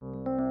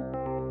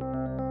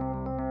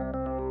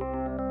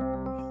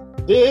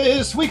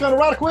This week on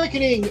Erotic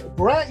Awakening,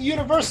 Brat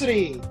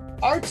University,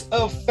 Arts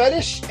of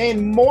Fetish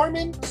and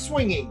Mormon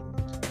Swinging.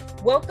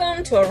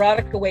 Welcome to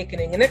Erotic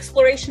Awakening, an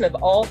exploration of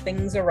all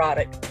things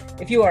erotic.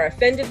 If you are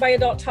offended by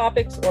adult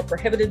topics or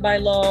prohibited by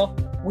law,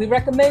 we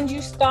recommend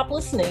you stop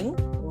listening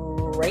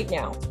right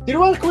now. The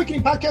Erotic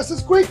Awakening podcast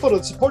is grateful to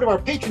the support of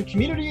our patron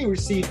community who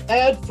receive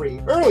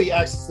ad-free, early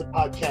access to the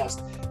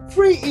podcast,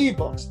 free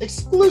ebooks,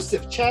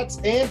 exclusive chats,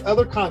 and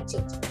other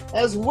content,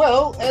 as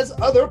well as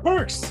other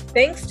perks.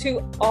 Thanks to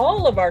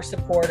all of our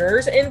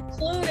supporters,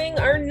 including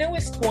our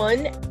newest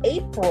one,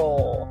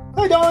 April.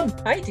 Hi, Dawn.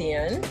 Hi,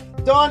 Dan.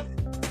 Dawn,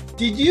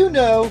 did you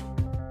know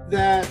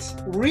that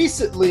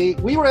recently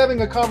we were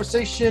having a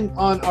conversation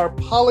on our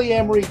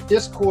polyamory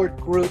Discord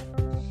group,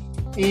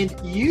 and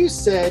you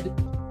said,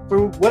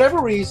 for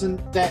whatever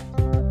reason, that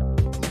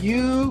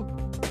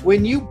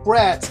when you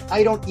brat,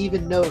 I don't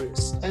even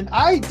notice. And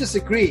I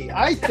disagree.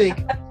 I think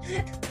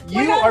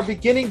you are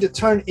beginning to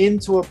turn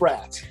into a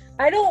brat.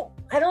 I don't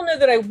know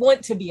that I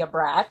want to be a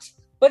brat,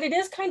 but it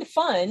is kind of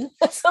fun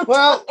sometimes.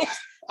 Well,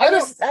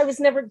 I was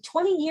never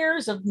 20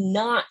 years of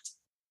not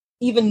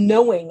even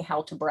knowing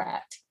how to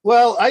brat.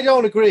 Well, I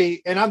don't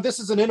agree. And this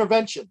is an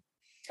intervention.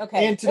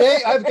 Okay. And today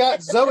I've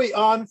got Zoe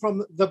on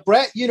from the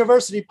Brat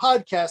University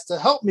podcast to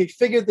help me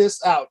figure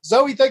this out.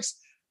 Zoe, thanks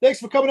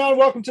for coming on.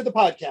 Welcome to the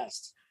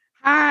podcast.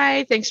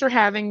 Hi, thanks for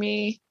having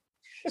me.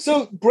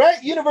 So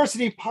Brat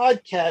University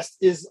podcast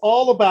is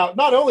all about,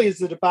 not only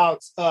is it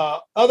about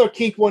other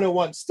Kink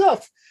 101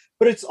 stuff,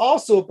 but it's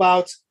also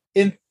about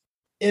in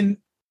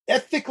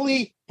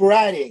ethically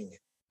bratting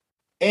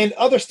and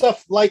other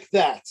stuff like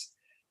that.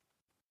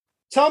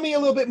 Tell me a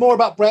little bit more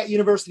about Brat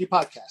University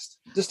podcast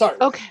to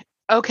start.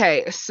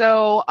 Okay.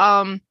 So,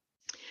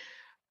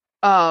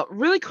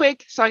 really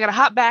quick. So I got to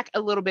hop back a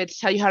little bit to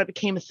tell you how it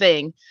became a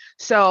thing.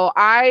 So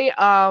I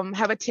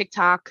have a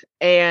TikTok,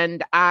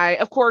 and I,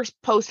 of course,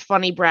 post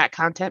funny brat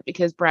content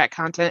because brat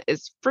content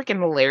is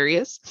freaking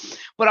hilarious.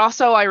 But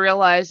also I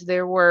realized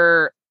there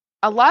were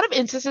a lot of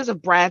instances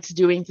of brats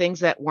doing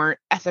things that weren't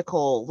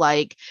ethical,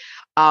 like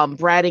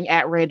bratting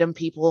at random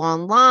people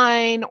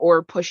online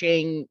or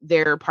pushing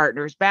their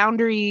partner's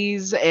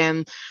boundaries.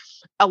 And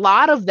a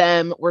lot of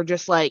them were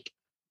just like,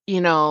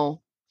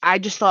 I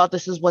just thought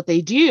this is what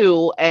they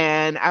do.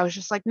 And I was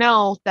just like,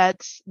 no,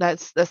 that's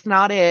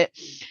not it.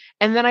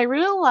 And then I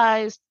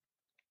realized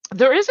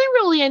there isn't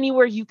really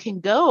anywhere you can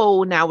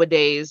go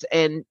nowadays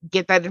and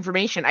get that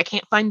information. I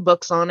can't find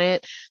books on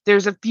it.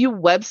 There's a few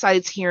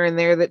websites here and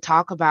there that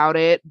talk about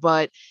it,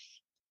 but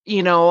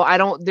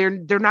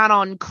they're not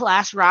on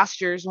class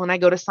rosters when I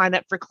go to sign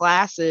up for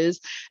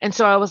classes. And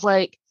so I was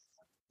like,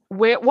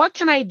 what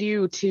can I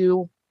do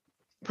to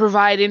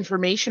provide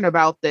information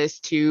about this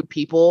to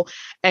people?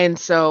 And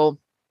so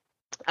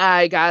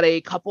I got a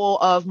couple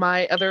of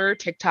my other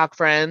TikTok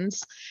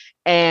friends,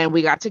 and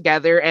we got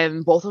together,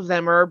 and both of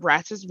them are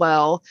brats as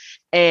well.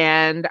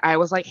 And I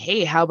was like,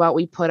 hey, how about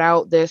we put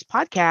out this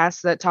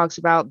podcast that talks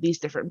about these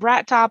different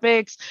brat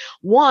topics?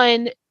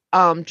 One,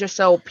 just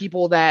so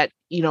people that,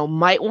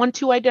 might want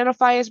to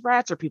identify as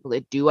brats, or people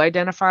that do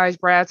identify as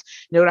brats,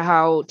 know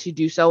how to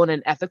do so in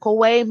an ethical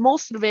way.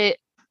 Most of it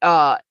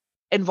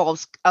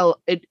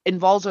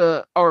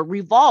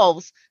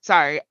revolves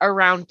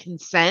around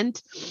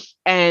consent.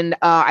 And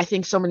I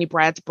think so many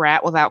brats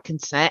brat without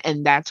consent,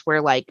 and that's where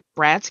like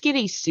brats get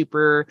a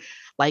super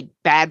like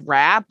bad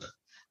rap,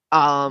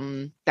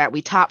 that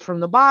we top from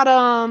the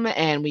bottom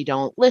and we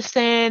don't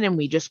listen and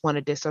we just want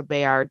to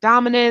disobey our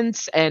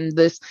dominance and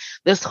this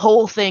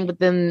whole thing. But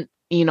then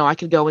I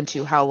could go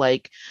into how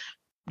like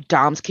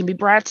doms can be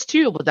brats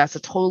too, but that's a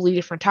totally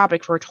different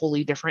topic for a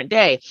totally different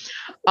day.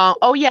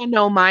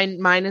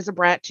 Mine is a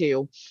brat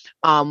too.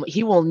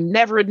 He will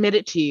never admit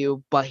it to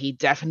you, but he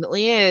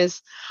definitely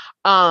is.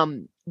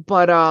 So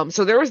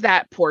there was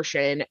that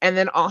portion. And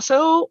then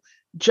also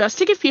just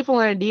to give people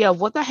an idea of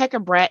what the heck a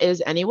brat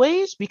is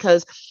anyways,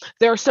 because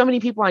there are so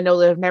many people I know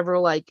that have never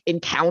like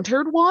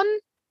encountered one,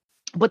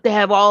 but they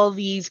have all of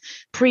these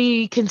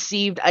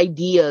preconceived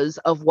ideas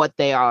of what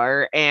they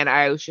are. And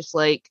I was just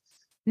like,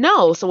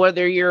 no. So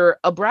whether you're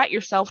a brat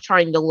yourself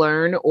trying to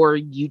learn, or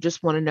you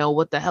just want to know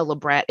what the hell a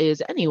brat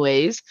is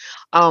anyways,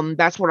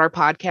 that's what our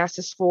podcast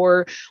is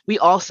for. We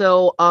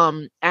also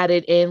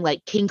added in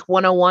like Kink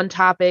 101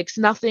 topics,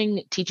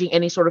 nothing teaching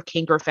any sort of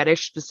kink or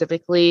fetish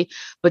specifically,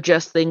 but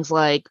just things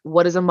like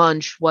what is a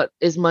munch, what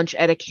is munch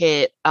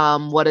etiquette,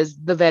 what does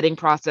the vetting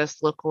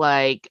process look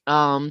like,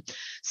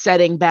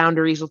 setting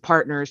boundaries with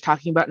partners,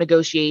 talking about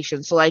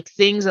negotiations. So like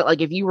things that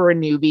like if you were a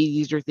newbie,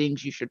 these are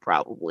things you should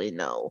probably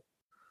know.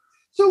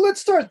 So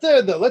let's start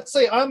there, though. Let's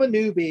say I'm a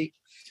newbie.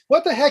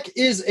 What the heck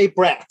is a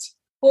brat?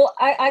 Well,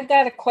 I've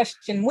got a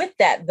question with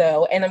that,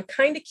 though, and I'm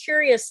kind of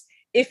curious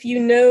if you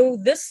know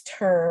this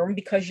term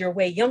because you're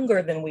way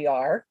younger than we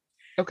are.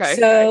 Okay.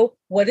 So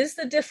what is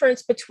the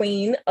difference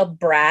between a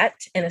brat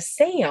and a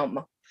Sam,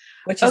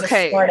 which is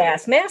a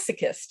smart-ass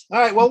masochist? All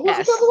right, well, we'll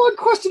go one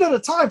question at a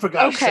time, for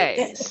God's sake.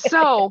 Okay,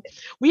 so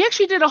we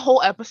actually did a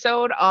whole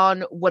episode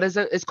on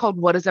it's called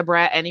What is a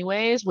Brat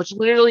anyways, which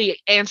literally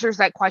answers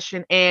that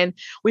question. And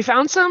we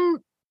found some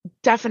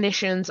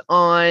definitions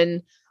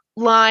online,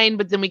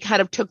 but then we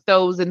kind of took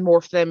those and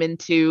morphed them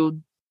into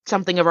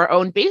something of our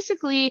own.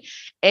 Basically,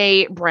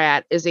 a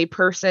brat is a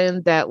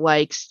person that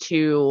likes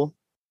to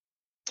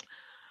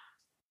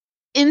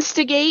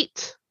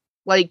instigate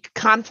like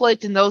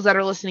conflict, and those that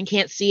are listening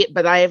can't see it,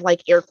 but I have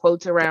like air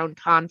quotes around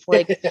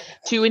conflict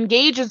to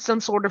engage in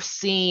some sort of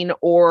scene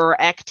or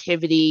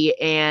activity.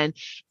 And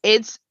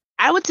it's,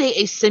 I would say,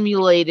 a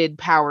simulated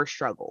power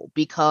struggle,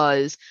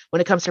 because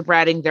when it comes to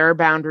bratting, there are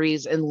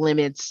boundaries and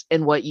limits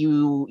in what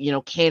you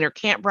know, can or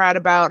can't brat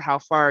about, how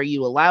far are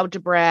you allowed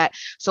to brat.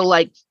 So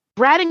like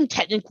bratting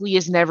technically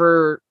is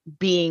never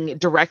being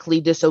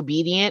directly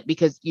disobedient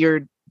because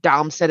your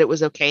Dom said it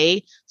was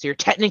okay, so you're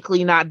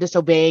technically not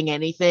disobeying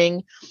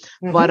anything.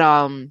 Mm-hmm. But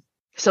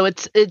so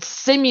it's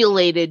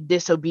simulated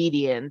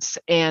disobedience.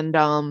 And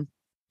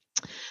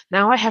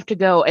now I have to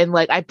go and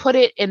like I put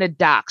it in a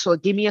doc, so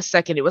give me a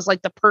second. It was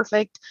like the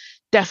perfect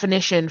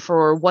definition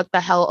for what the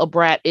hell a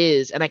brat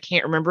is, and I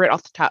can't remember it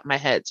off the top of my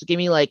head, so give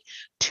me like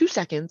 2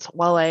 seconds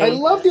while I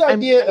love the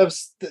idea of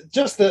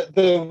just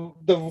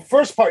the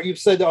first part you've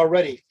said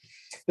already,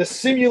 the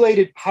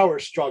simulated power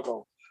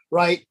struggle,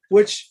 right?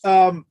 Which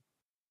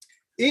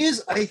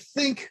is, I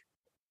think,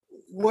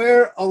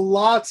 where a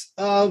lot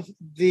of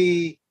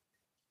the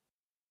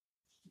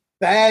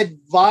bad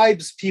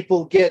vibes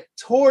people get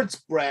towards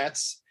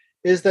brats,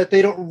 is that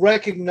they don't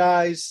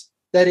recognize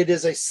that it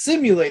is a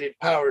simulated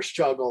power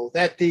struggle,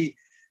 that the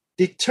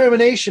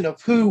determination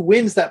of who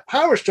wins that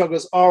power struggle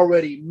is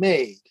already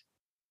made.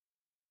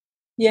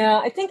 Yeah,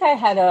 I think I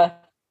had a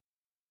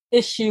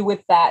issue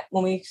with that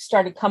when we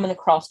started coming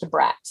across the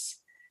brats.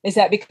 Is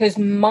that because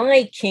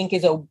my kink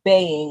is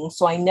obeying,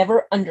 so I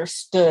never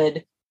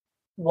understood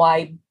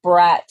why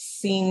brats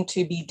seem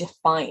to be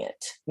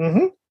defiant.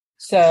 Mm-hmm.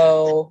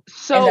 So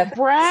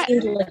brat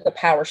seemed like a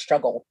power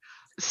struggle.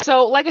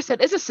 So, like I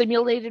said, it's a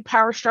simulated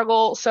power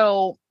struggle.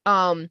 So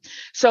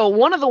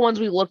one of the ones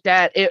we looked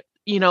at, it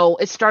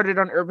started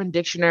on Urban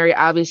Dictionary.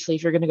 Obviously,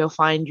 if you're going to go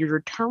find your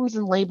terms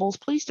and labels,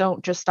 please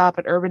don't just stop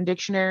at Urban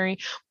Dictionary.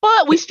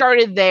 But we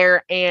started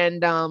there,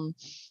 and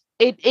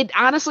It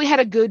honestly had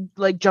a good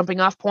like jumping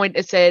off point.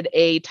 It said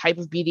a type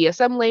of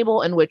BDSM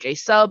label in which a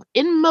sub,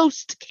 in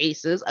most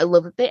cases, I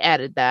love that they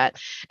added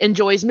that,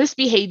 enjoys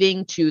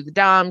misbehaving to the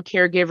dom,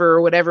 caregiver,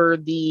 or whatever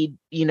the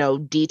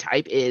D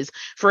type is,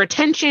 for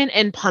attention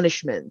and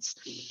punishments.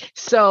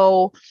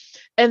 So,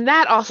 and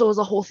that also is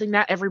a whole thing.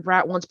 Not every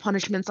brat wants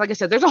punishments. Like I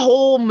said, there's a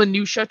whole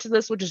minutia to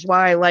this, which is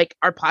why like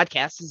our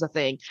podcast is a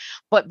thing.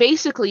 But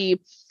basically,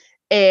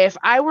 if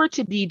I were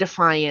to be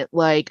defiant,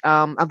 like,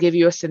 I'll give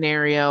you a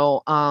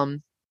scenario.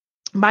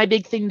 My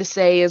big thing to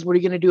say is, what are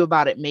you going to do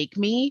about it? Make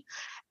me.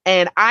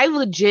 And I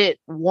legit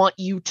want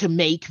you to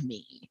make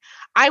me.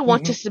 I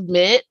want to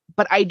submit,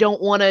 but I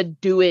don't want to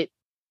do it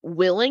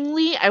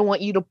willingly. I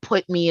want you to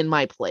put me in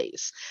my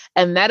place.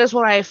 And that is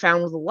what I have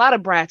found with a lot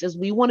of brats, is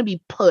we want to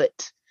be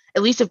put,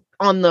 at least if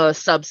on the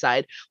sub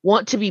side,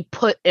 want to be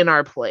put in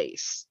our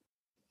place.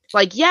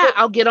 Like, yeah,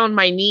 I'll get on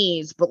my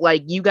knees, but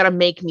like, you got to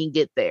make me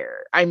get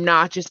there. I'm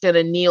not just going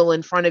to kneel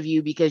in front of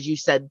you because you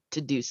said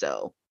to do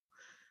so.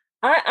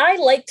 I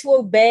like to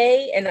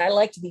obey, and I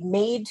like to be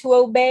made to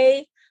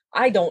obey.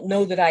 I don't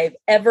know that I've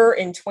ever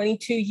in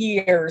 22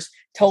 years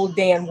told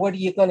Dan, what are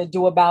you going to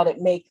do about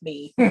it? Make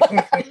me.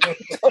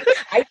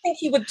 I think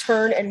he would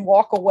turn and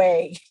walk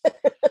away.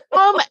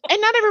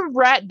 And not every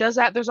brat does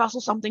that. There's also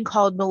something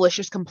called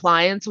malicious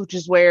compliance, which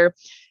is where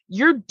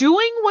you're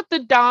doing what the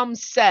dom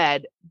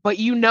said, but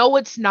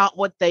it's not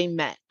what they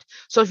meant.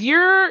 So if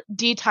your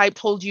D-type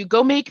told you,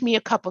 go make me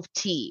a cup of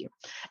tea,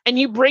 and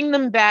you bring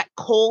them back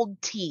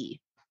cold tea,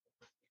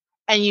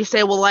 and you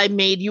say, well, I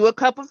made you a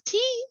cup of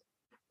tea.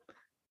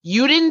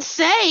 You didn't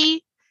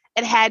say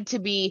it had to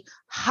be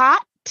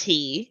hot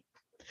tea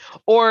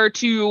or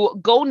to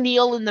go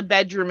kneel in the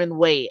bedroom and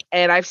wait.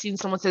 And I've seen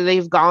someone say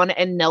they've gone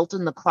and knelt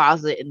in the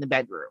closet in the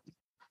bedroom.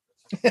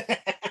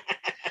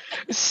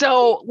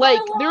 So, like,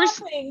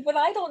 but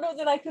I don't know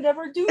that I could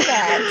ever do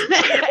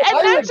that.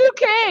 And that's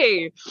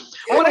okay.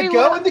 I would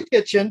go in the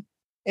kitchen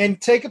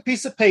and take a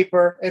piece of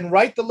paper and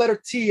write the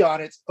letter T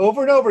on it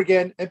over and over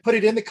again and put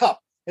it in the cup.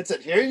 It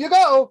said, here you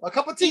go, a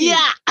cup of tea.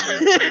 Yeah,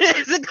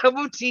 it's a cup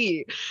of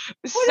tea.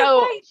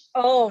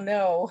 Oh,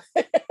 no.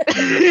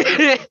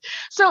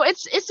 So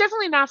it's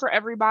definitely not for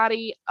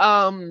everybody.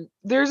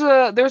 There's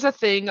a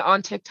thing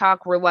on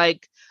TikTok where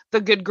like the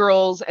good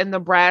girls and the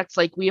brats,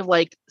 like we have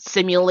like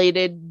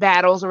simulated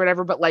battles or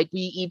whatever, but like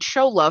we each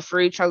show love for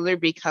each other,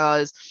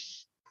 because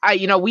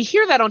we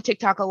hear that on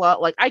TikTok a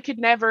lot, like I could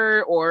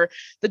never, or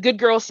the good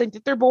girls think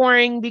that they're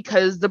boring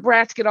because the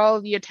brats get all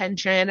of the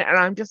attention. And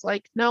I'm just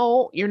like,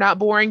 no, you're not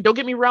boring. Don't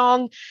get me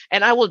wrong.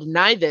 And I will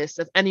deny this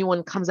if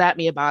anyone comes at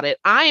me about it.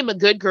 I am a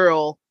good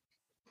girl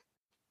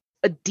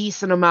a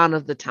decent amount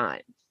of the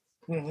time.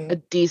 A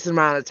decent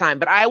amount of time.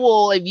 But I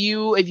will,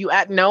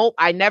 no,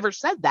 I never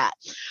said that.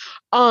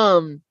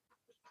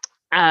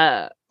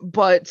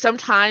 But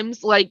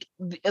sometimes, like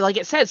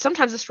it said,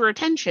 sometimes it's for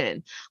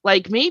attention.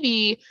 Like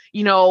maybe,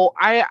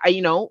 I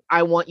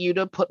want you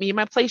to put me in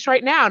my place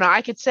right now. Now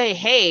I could say,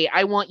 hey,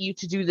 I want you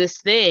to do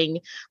this thing,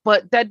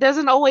 but that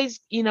doesn't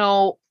always,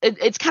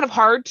 it's kind of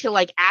hard to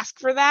like ask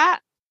for that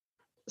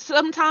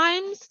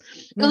sometimes,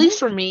 at least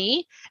for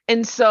me.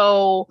 And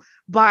so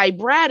by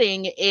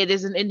bratting, it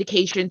is an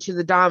indication to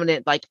the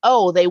dominant, like,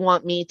 oh, they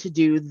want me to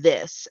do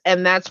this.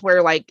 And that's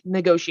where like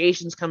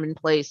negotiations come in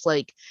place.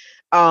 Like,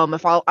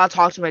 if I'll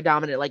talk to my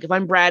dominant, like if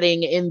I'm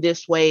bratting in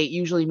this way, it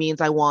usually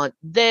means I want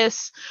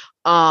this.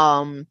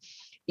 And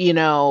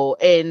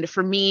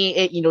for me,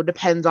 it,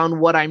 depends on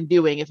what I'm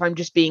doing. If I'm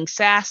just being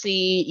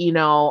sassy,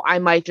 I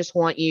might just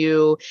want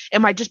you,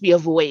 it might just be a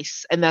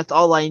voice, and that's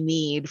all I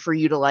need for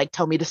you to like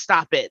tell me to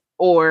stop it.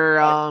 Or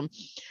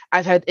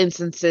I've had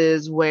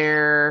instances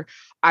where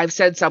I've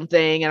said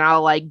something and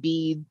I'll like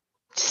be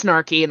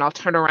snarky and I'll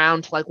turn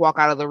around to like walk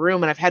out of the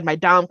room, and I've had my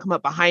dom come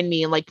up behind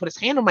me and like put his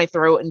hand on my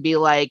throat and be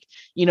like,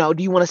 do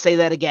you want to say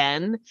that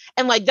again?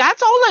 And like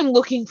that's all I'm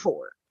looking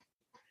for.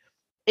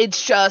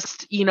 It's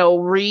just,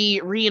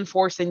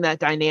 reinforcing that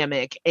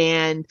dynamic.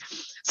 And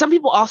some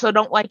people also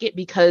don't like it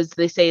because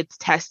they say it's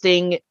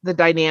testing the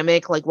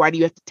dynamic. Like, why do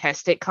you have to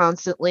test it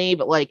constantly?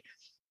 But like,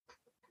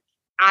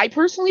 I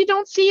personally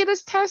don't see it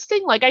as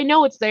testing. Like, I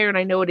know it's there and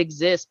I know it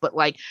exists, but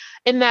like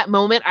in that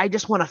moment, I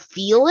just want to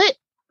feel it.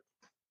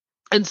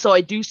 And so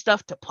I do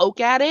stuff to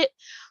poke at it.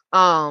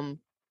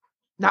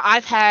 Now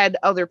I've had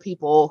other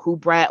people who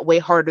brat way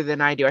harder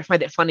than I do. I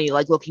find it funny,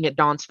 like looking at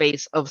Dawn's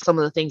face of some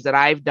of the things that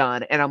I've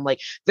done. And I'm like,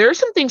 there are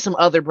some things some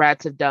other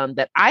brats have done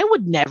that I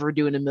would never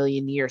do in a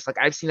million years. Like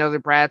I've seen other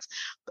brats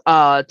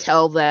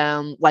tell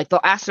them, like they'll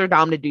ask their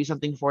dom to do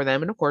something for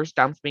them. And of course,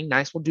 dom's being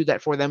nice, will do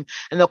that for them.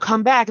 And they'll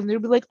come back and they'll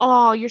be like,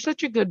 oh, you're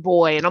such a good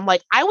boy. And I'm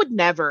like, I would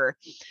never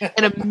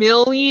in a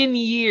million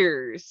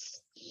years.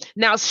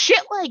 Now,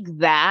 shit like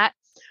that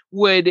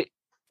would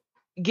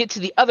get to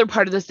the other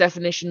part of this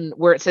definition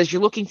where it says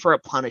you're looking for a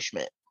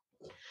punishment.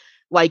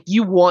 Like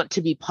you want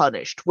to be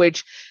punished,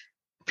 which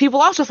people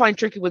also find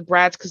tricky with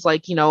brats because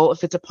like,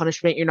 if it's a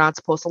punishment, you're not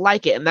supposed to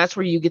like it. And that's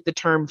where you get the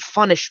term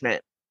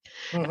punishment.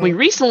 Mm-hmm. We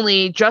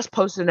recently just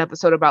posted an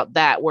episode about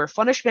that, where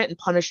punishment and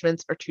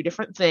punishments are two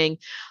different things.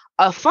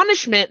 A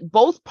punishment,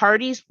 both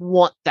parties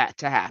want that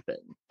to happen.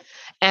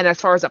 And as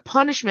far as a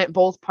punishment,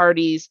 both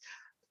parties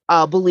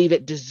believe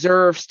it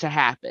deserves to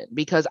happen,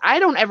 because I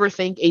don't ever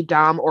think a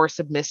dom or a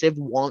submissive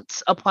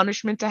wants a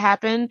punishment to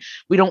happen.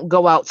 We don't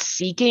go out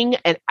seeking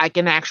an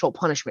actual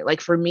punishment.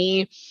 Like for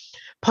me,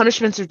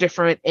 punishments are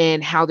different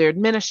in how they're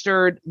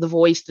administered, the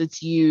voice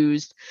that's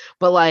used,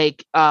 but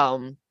like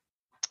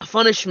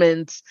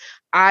punishments,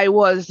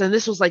 and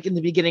this was like in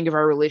the beginning of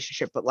our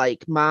relationship, but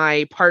like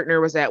my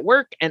partner was at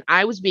work and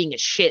I was being a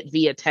shit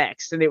via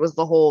text, and it was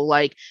the whole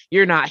like,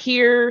 you're not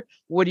here,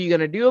 what are you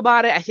going to do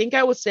about it? I think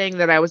I was saying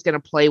that I was going to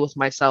play with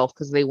myself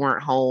because they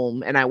weren't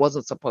home and I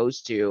wasn't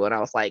supposed to, and I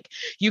was like,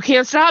 you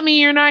can't stop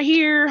me, you're not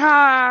here,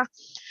 ha.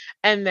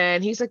 And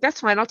then he's like,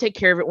 that's fine, I'll take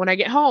care of it when I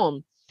get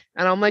home.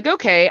 And I'm like,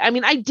 okay. I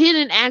mean, I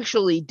didn't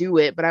actually do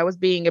it, but I was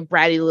being a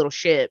bratty little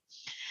shit.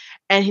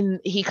 And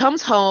he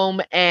comes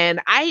home,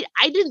 and I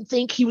didn't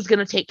think he was going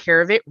to take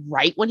care of it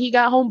right when he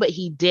got home, but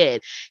he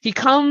did. He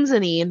comes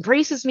and he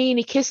embraces me and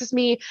he kisses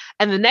me.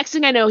 And the next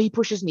thing I know, he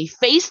pushes me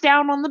face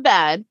down on the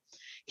bed.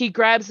 He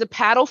grabs the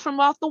paddle from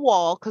off the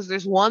wall, because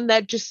there's one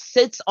that just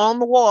sits on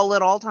the wall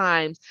at all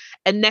times.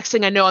 And next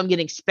thing I know, I'm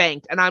getting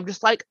spanked. And I'm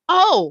just like,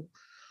 oh,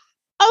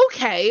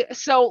 okay.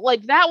 So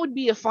like that would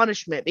be a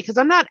punishment, because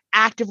I'm not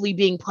actively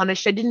being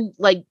punished. I didn't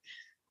like,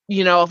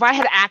 if I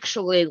had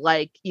actually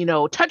like,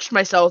 touched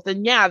myself,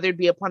 then yeah, there'd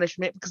be a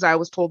punishment because I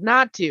was told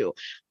not to.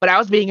 But I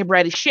was being a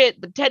bratty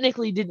shit, but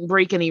technically didn't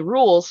break any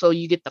rules. So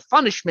you get the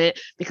punishment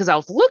because I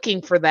was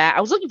looking for that.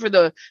 I was looking for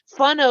the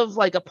fun of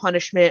like a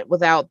punishment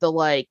without the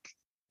like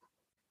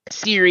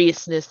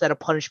seriousness that a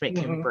punishment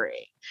can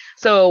bring.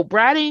 So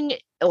bratting,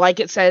 like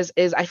it says,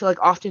 is I feel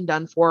like often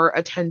done for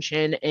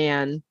attention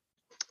and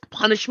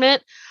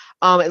punishment,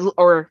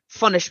 or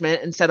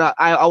punishment instead of,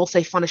 I will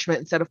say punishment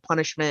instead of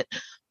punishment.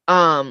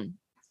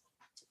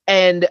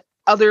 And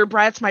other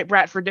brats might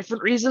brat for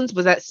different reasons,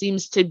 but that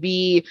seems to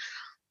be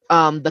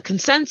the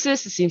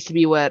consensus. It seems to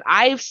be what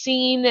I've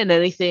seen, and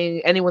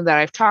anyone that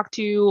I've talked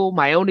to,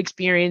 my own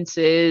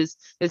experiences,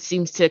 it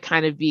seems to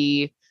kind of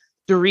be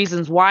the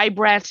reasons why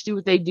brats do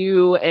what they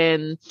do.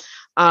 And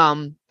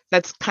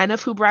that's kind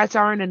of who brats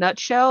are in a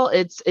nutshell.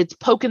 It's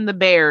poking the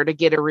bear to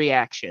get a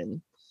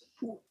reaction.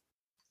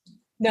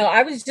 No,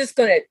 I was just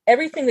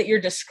everything that you're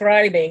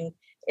describing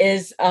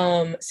is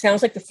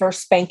sounds like the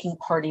first spanking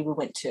party we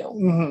went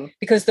to,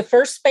 because the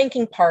first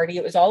spanking party,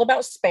 it was all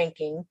about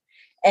spanking,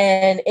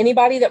 and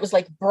anybody that was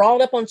like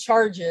brought up on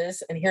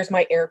charges, and here's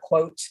my air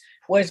quotes,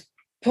 was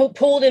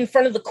pulled in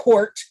front of the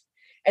court,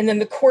 and then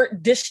the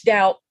court dished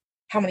out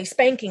how many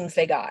spankings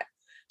they got.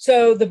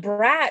 So the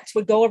brats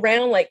would go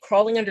around like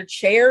crawling under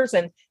chairs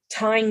and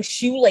tying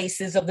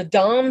shoelaces of the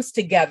doms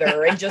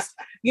together and just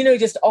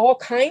just all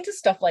kinds of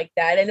stuff like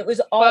that. And it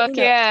was all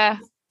yeah,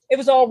 it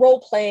was all role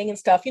playing and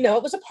stuff.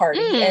 It was a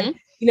party. And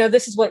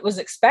this is what was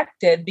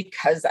expected,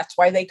 because that's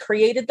why they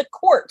created the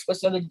court,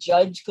 was so the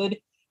judge could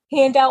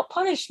hand out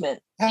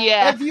punishment.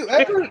 Yeah. Have you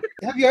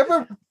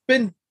ever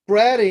been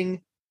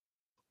bratting?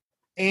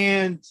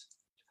 And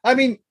I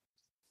mean,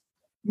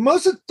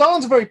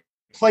 Dawn's a very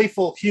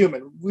playful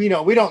human. We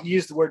don't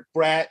use the word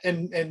brat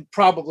and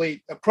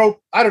probably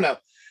I don't know,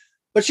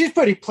 but she's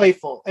pretty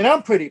playful and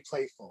I'm pretty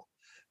playful.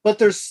 But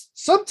there's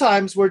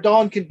sometimes where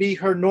Dawn can be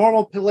her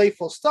normal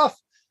playful stuff,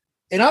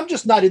 and I'm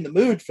just not in the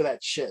mood for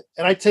that shit,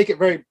 and I take it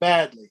very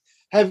badly.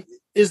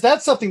 Is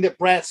that something that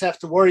brats have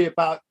to worry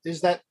about?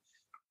 Is that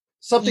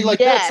something like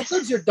that?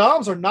 Sometimes your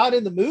doms are not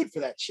in the mood for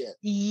that shit.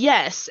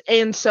 Yes.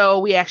 And so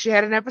we actually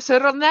had an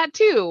episode on that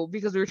too,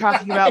 because we were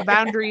talking about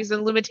boundaries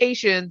and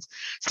limitations.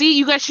 See,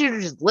 you guys should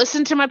have just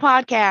listened to my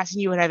podcast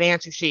and you would have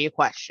answers to your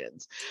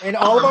questions. And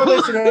all of our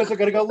listeners are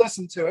going to go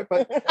listen to it,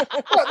 but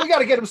we got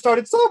to get them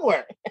started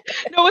somewhere.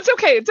 No, it's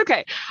okay. It's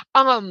okay.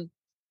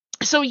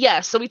 So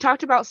we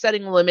talked about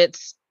setting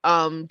limits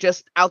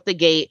just out the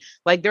gate.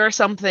 Like, there are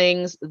some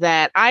things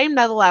that I'm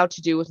not allowed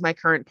to do with my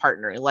current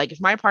partner. Like,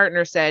 if my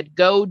partner said,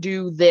 go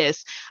do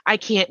this, I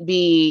can't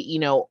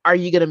be, are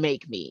you going to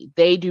make me?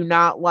 They do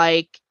not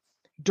like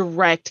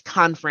direct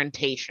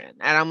confrontation.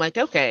 And I'm like,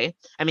 okay.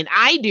 I mean,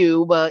 I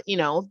do, but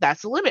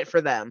that's a limit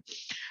for them.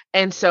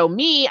 And so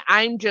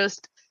I'm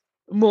just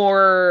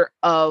more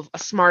of a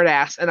smart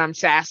ass, and I'm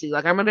sassy.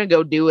 Like, I'm gonna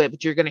go do it,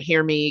 but you're gonna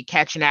hear me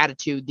catch an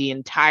attitude the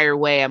entire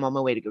way I'm on my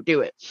way to go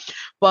do it.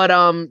 But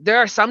there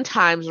are some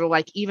times where,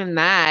 like, even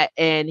that,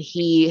 and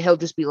he'll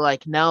just be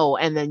like, no,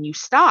 and then you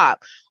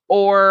stop.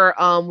 Or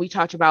we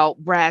talked about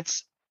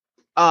brats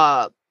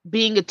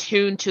being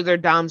attuned to their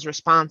dom's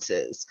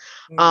responses.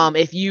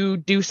 If you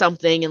do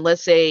something, and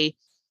let's say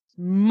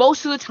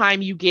most of the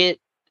time you get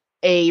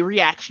a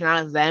reaction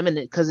out of them, and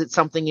because it's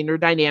something in your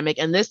dynamic,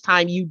 and this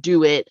time you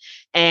do it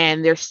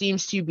and there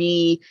seems to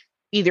be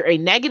either a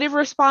negative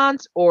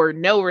response or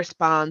no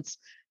response,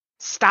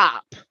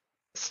 stop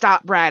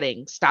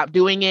bratting, stop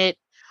doing it,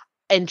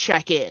 and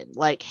check in.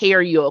 Like, hey,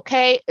 are you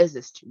okay? Is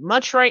this too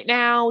much right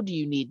now? Do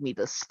you need me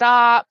to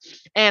stop?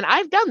 And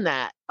I've done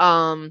that.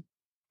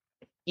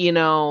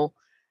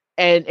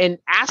 And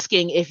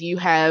asking if you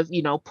have,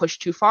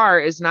 pushed too far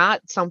is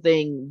not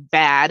something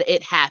bad.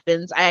 It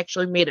happens. I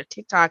actually made a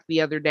TikTok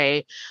the other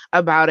day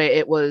about it.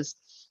 It was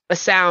a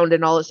sound,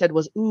 and all it said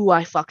was, ooh,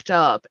 I fucked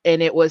up.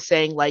 And it was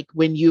saying, like,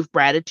 when you've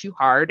bratted too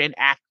hard and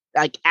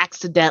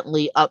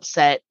accidentally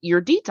upset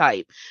your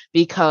D-type,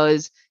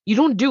 because you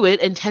don't do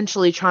it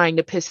intentionally trying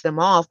to piss them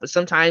off, but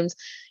sometimes,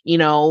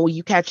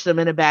 you catch them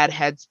in a bad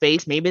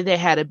headspace. Maybe they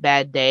had a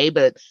bad day,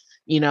 but,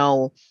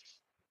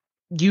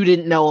 you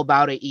didn't know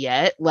about it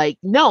yet. Like,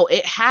 no,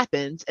 it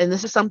happens. And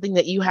this is something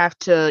that you have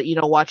to,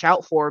 watch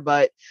out for.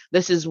 But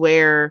this is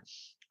where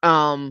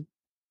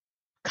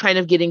kind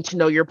of getting to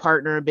know your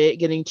partner a bit,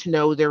 getting to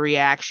know their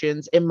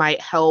reactions, it might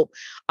help.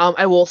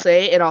 I will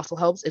say it also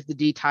helps if the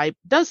D-type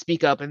does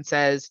speak up and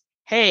says,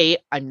 hey,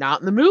 I'm not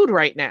in the mood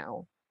right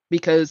now,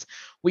 because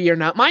we are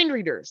not mind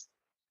readers.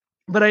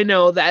 But I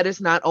know that is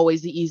not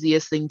always the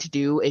easiest thing to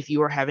do if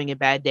you are having a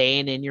bad day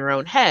and in your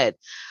own head.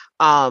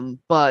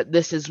 But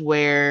this is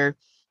where,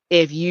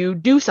 if you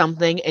do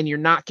something and you're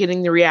not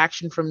getting the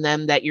reaction from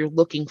them that you're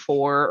looking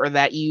for, or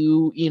that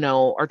you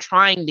are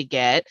trying to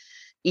get,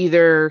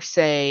 either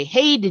say,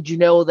 hey, did you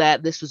know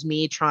that this was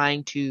me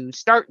trying to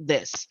start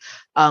this?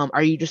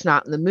 Are you just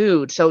not in the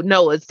mood? So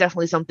no, it's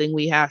definitely something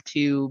we have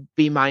to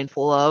be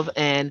mindful of.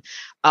 And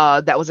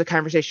that was a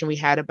conversation we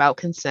had about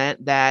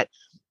consent, that,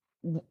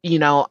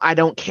 I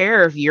don't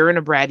care if you're in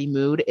a bratty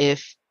mood.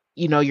 If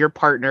your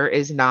partner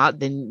is not,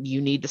 then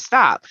you need to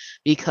stop,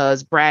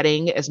 because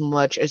bratting, as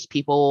much as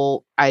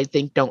people, I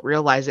think, don't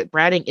realize it,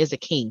 bratting is a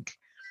kink,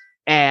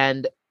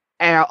 and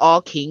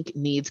all kink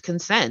needs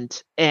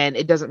consent. And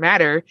it doesn't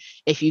matter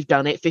if you've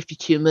done it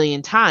 52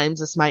 million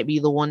times. This might be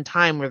the one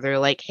time where they're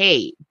like,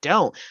 hey,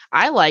 don't.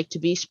 I like to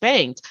be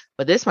spanked,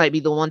 but this might be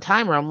the one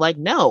time where I'm like,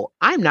 no,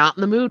 I'm not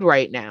in the mood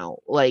right now.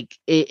 Like,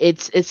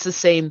 it's the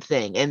same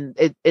thing, and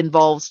it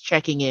involves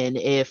checking in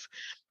if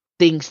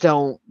things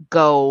don't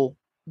go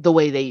the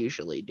way they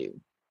usually do.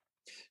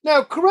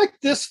 Now,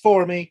 correct this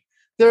for me.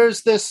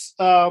 There's this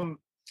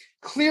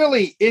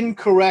clearly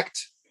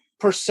incorrect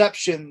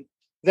perception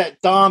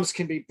that doms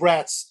can be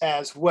brats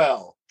as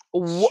well.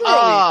 Surely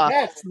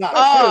that's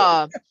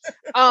not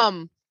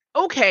true.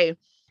 Okay,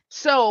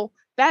 so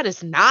that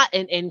is not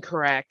an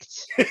incorrect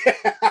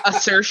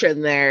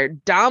assertion there.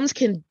 Doms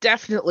can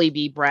definitely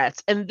be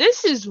brats. And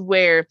this is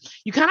where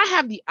you kind of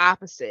have the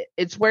opposite.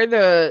 It's where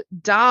the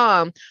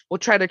dom will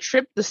try to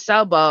trip the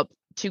sub up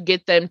to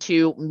get them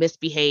to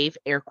misbehave,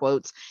 air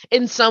quotes,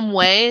 in some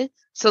way,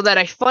 so that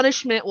a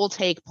punishment will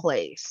take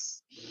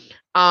place.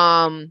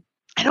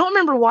 I don't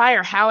remember why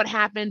or how it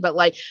happened, but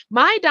like,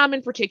 my dom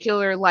in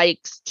particular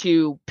likes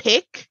to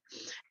pick,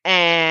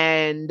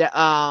 and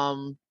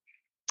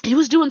he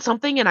was doing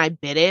something and I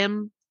bit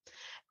him,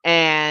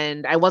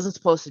 and I wasn't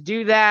supposed to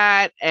do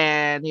that,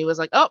 and he was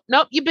like, oh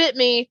nope, you bit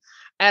me,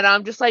 and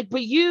I'm just like,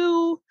 but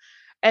you,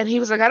 and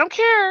he was like, I don't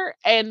care,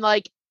 and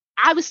like,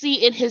 obviously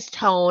in his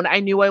tone, I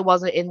knew I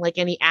wasn't in like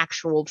any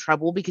actual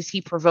trouble because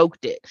he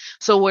provoked it.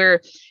 So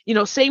where,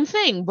 same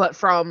thing, but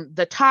from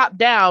the top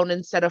down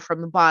instead of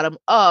from the bottom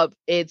up,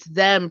 it's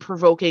them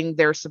provoking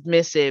their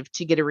submissive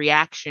to get a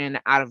reaction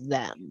out of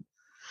them.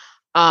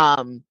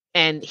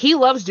 And he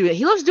loves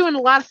doing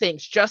a lot of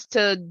things just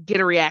to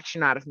get a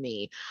reaction out of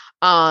me.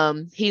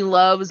 He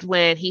loves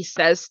when he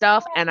says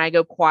stuff and I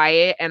go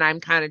quiet and I'm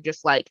kind of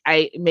just like,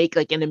 I make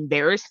like an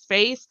embarrassed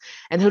face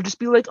and he'll just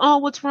be like, "Oh,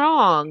 what's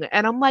wrong?"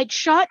 And I'm like,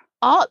 "Shut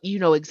up. You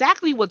know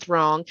exactly what's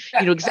wrong.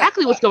 You know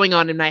exactly what's going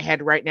on in my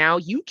head right now.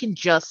 You can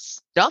just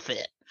stuff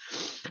it."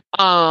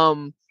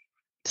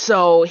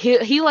 So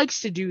he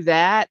likes to do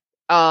that.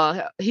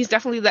 He's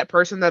definitely that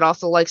person that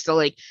also likes to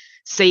like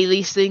say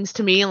these things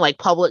to me in like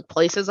public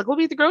places. Like we'll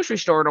be at the grocery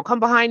store and he'll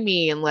come behind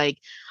me and like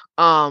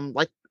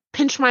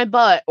pinch my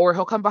butt, or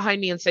he'll come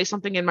behind me and say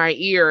something in my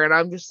ear. And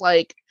I'm just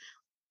like,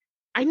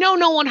 I know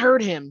no one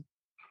heard him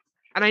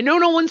and I know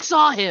no one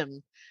saw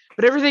him,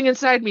 but everything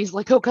inside me is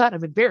like, oh God,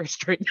 I'm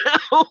embarrassed right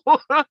now.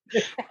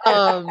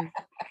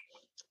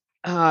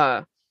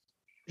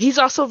 He's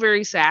also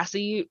very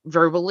sassy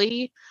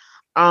verbally.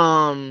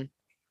 Kind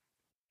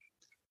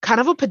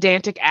of a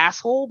pedantic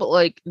asshole, but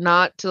like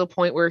not to the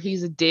point where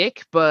he's a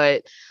dick.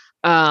 But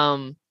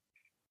we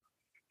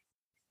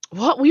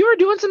were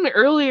doing something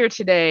earlier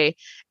today,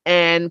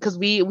 and because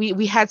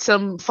we had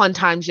some fun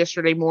times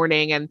yesterday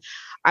morning, and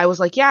I was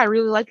like, yeah, I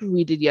really liked what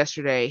we did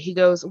yesterday. He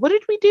goes, "What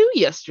did we do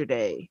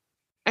yesterday?"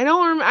 I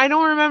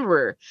don't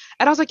remember.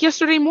 And I was like,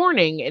 "Yesterday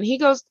morning," and he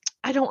goes,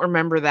 "I don't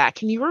remember that.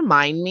 Can you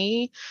remind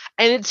me?"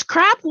 And it's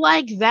crap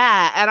like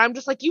that, and I'm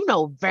just like, you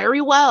know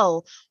very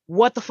well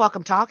what the fuck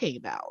I'm talking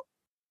about.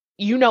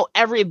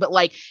 But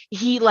like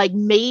he like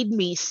made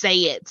me say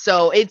it.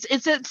 So it's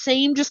that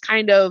same just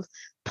kind of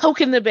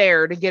poking the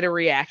bear to get a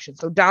reaction.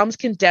 So Doms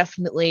can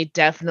definitely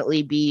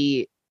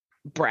be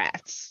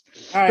brats.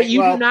 All right, but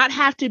you do not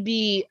have to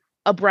be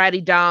a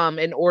bratty Dom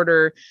in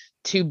order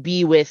to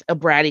be with a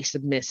bratty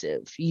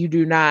submissive.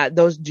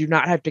 Those do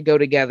not have to go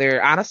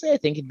together. Honestly, I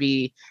think it'd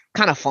be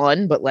kind of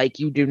fun, but like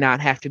you do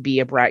not have to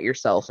be a brat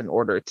yourself in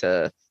order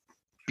to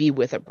be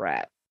with a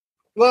brat.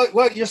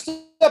 Well, you're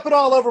stepping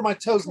all over my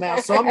toes now,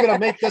 so I'm going to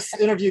make this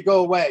interview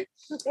go away.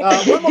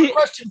 One more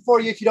question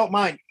for you, if you don't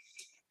mind.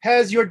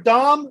 Has your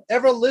Dom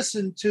ever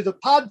listened to the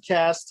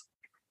podcast,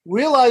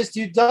 realized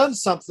you'd done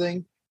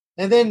something,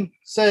 and then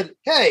said,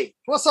 "Hey,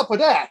 what's up with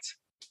that?"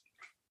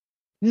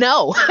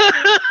 No.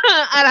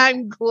 And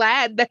I'm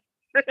glad that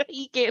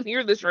he can't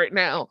hear this right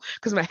now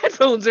because my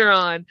headphones are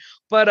on.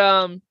 But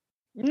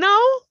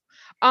no.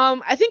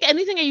 I think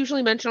anything I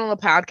usually mention on the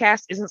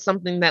podcast isn't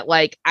something that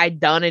like I've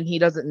done and he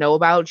doesn't know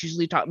about. It's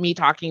usually me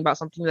talking about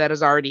something that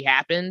has already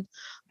happened.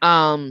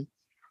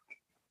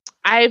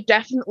 I've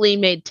definitely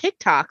made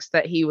TikToks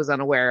that he was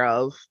unaware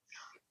of.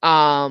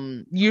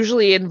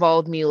 Usually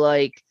involved me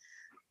like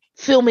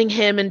filming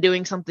him and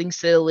doing something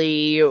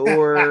silly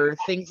or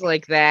things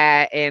like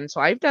that. And so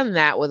I've done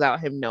that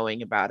without him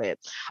knowing about it.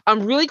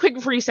 Really quick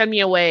before you send me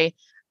away,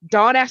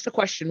 Dawn asked a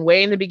question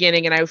way in the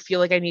beginning, and I feel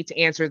like I need to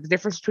answer the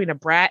difference between a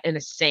brat and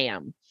a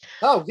Sam.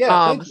 Oh,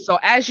 yeah. So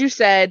as you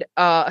said,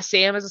 a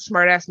Sam is a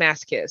smartass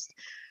masochist.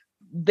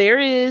 There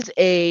is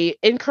a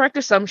incorrect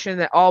assumption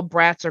that all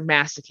brats are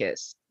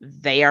masochists.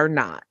 They are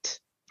not.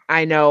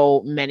 I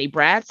know many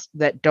brats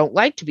that don't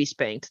like to be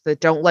spanked,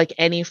 that don't like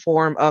any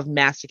form of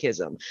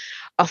masochism.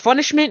 A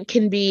punishment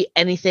can be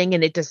anything,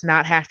 and it does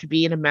not have to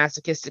be in a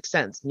masochistic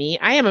sense.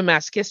 I am a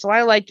masochist, so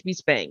I like to be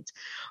spanked,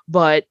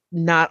 but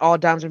not all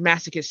Doms are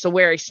masochists. So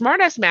where a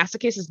smartass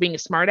masochist is being a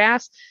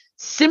smartass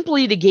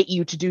simply to get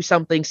you to do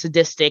something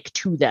sadistic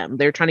to them.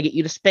 They're trying to get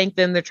you to spank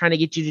them. They're trying to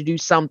get you to do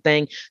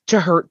something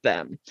to hurt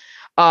them.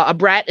 A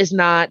brat is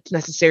not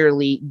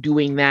necessarily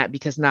doing that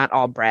because not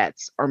all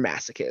brats are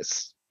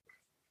masochists.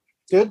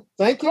 Good.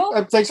 Thank you.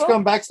 Cool. Thanks for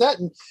coming back to that.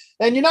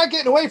 And you're not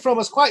getting away from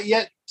us quite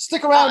yet.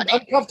 Stick around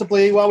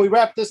uncomfortably while we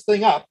wrap this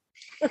thing up.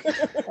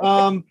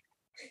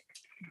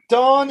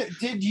 Dawn,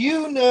 did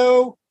you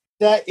know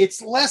that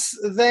it's less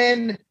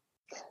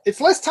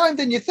time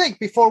than you think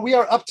before we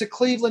are up to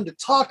Cleveland to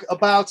talk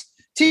about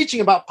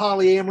teaching about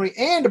polyamory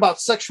and about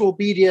sexual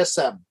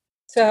BDSM?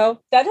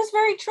 So that is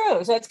very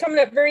true. So it's coming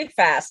up very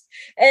fast.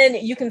 And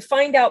you can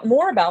find out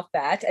more about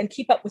that and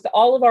keep up with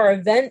all of our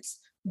events,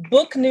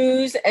 book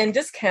news, and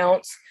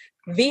discounts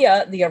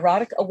via the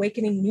Erotic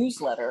Awakening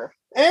newsletter.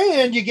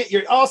 And you get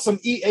your awesome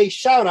EA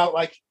shout out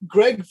like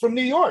Greg from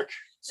New York.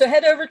 So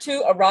head over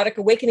to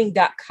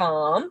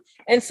eroticawakening.com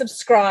and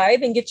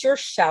subscribe and get your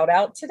shout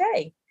out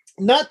today.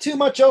 Not too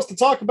much else to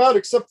talk about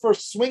except for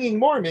swinging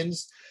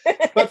Mormons.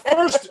 But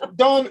first,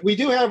 Dawn, we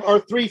do have our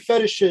three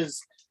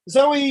fetishes.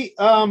 Zoe,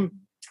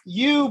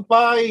 you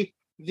by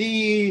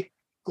the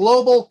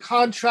global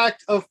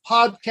contract of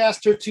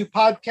podcaster to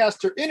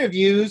podcaster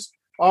interviews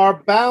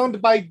are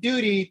bound by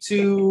duty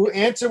to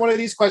answer one of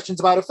these questions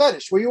about a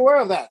fetish. Were you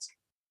aware of that?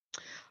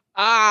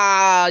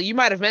 You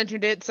might have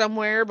mentioned it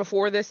somewhere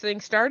before this thing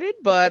started,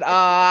 but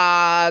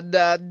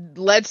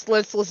let's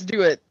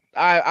do it.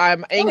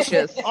 I'm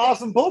anxious.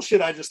 Awesome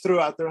bullshit I just threw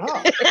out there,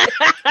 huh?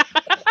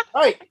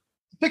 All right.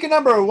 Pick a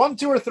number, 1,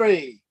 2, or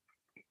 3.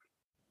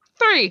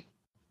 3.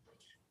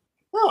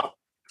 Oh,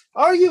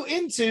 are you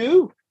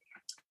into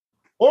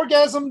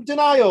orgasm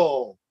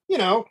denial? You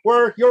know,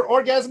 where your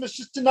orgasm is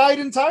just denied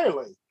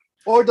entirely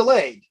or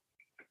delayed.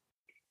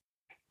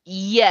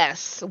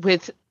 Yes,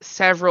 with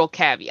several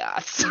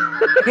caveats.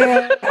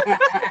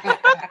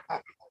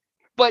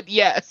 But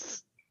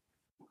yes.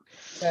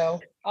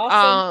 So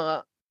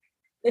awesome.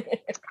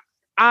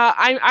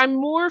 I'm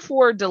more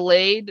for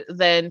delayed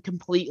than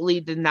completely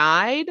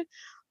denied.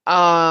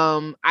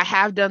 I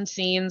have done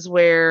scenes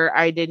where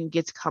I didn't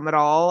get to come at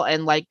all,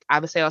 and like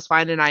obviously I was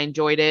fine and I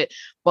enjoyed it,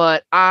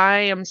 but I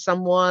am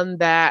someone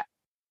that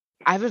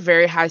I have a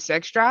very high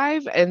sex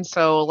drive, and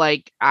so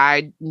like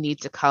I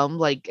need to come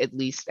like at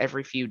least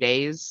every few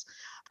days.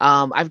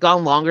 I've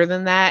gone longer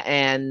than that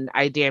and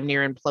I damn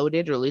near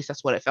imploded, or at least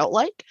that's what it felt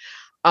like.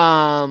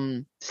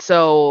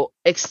 So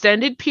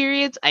extended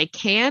periods I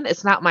can.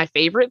 It's not my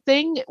favorite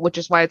thing, which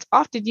is why it's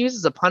often used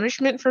as a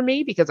punishment for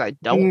me because I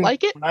don't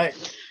like it. Right.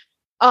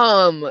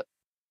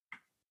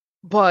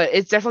 But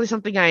it's definitely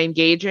something I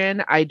engage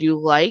in. I do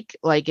like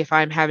if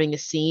I'm having a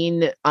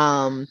scene,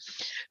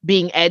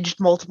 being edged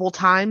multiple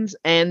times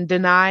and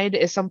denied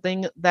is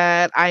something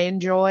that I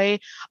enjoy.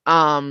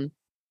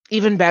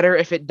 Even better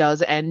if it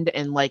does end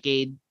in like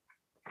a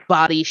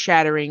body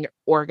shattering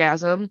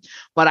orgasm,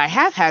 but I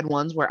have had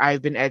ones where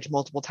I've been edged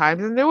multiple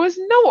times and there was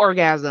no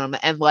orgasm,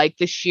 and like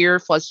the sheer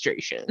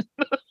frustration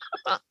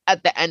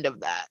at the end of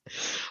that.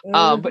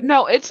 But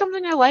no, it's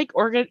something I like.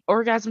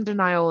 Orgasm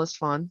denial is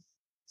fun.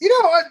 You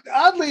know,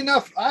 oddly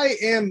enough, I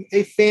am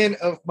a fan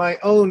of my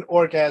own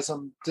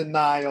orgasm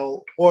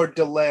denial or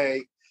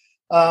delay.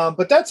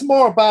 But that's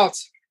more about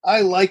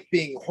I like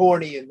being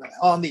horny and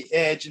on the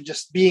edge and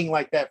just being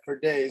like that for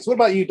days. What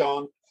about you,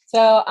 Dawn?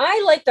 So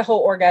I like the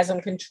whole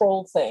orgasm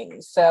control thing.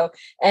 So,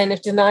 and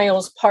if denial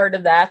is part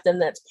of that, then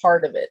that's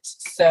part of it.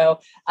 So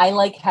I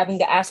like having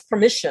to ask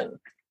permission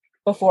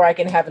before I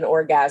can have an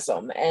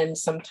orgasm. And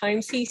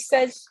sometimes he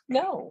says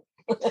no.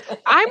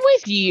 I'm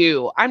with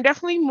you. I'm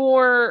definitely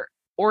more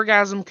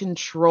orgasm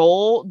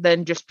control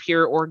than just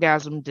pure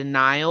orgasm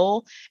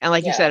denial. And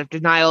like you said, if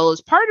denial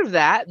is part of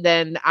that,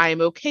 then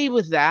I'm okay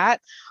with that.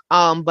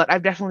 But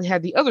I've definitely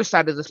had the other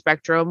side of the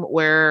spectrum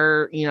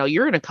where, you know,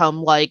 you're going to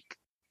come like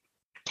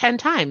 10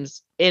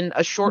 times in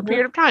a short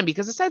period of time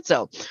because it said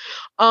so.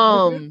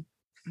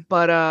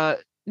 But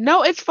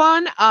no, it's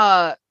fun.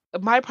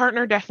 My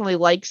partner definitely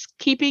likes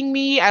keeping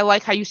me. I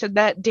like how you said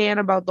that, Dan,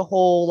 about the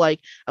whole like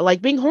I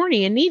like being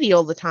horny and needy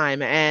all the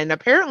time, and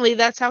apparently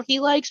that's how he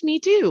likes me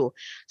too.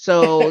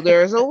 So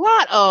there's a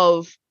lot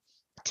of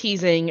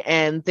teasing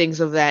and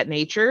things of that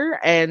nature,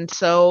 and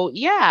so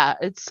yeah,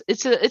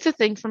 it's a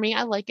thing for me.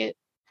 I like it.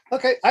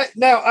 Okay, I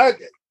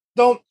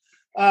don't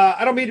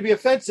mean to be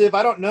offensive.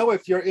 I don't know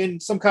if you're in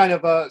some kind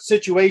of a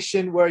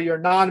situation where you're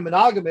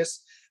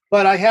non-monogamous,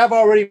 but I have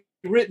already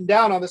written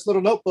down on this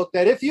little notebook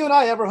that if you and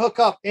I ever hook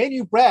up and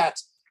you brat,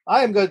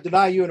 I am going to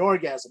deny you an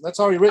orgasm. That's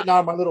already written out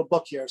on my little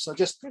book here. So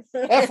just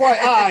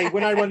FYI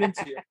when I run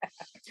into you.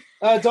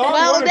 Dawn,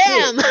 well,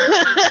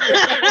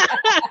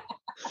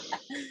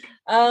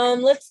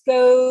 damn. Let's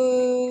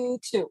go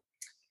to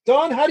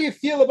Dawn. How do you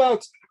feel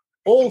about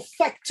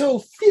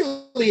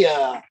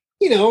olfactophilia?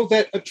 You know,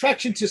 that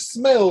attraction to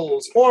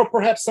smells or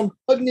perhaps some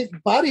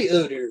pungent body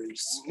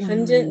odors.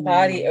 Pungent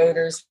body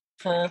odors,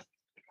 huh?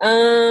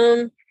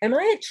 Am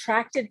I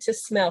attracted to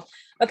smell?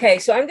 Okay,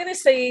 so I'm going to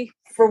say,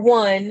 for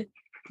one,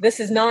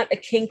 this is not a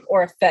kink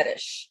or a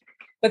fetish,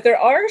 but there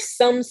are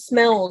some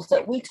smells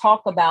that we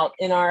talk about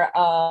in our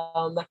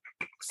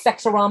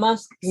Sexorama,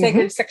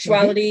 Sacred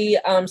Sexuality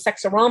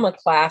Sexorama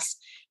class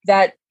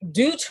that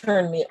do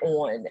turn me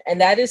on.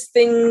 And that is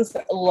things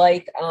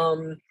like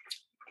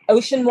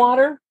ocean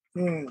water,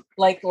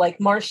 like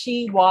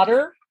marshy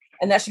water.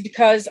 And that's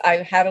because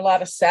I've had a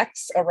lot of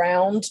sex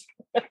around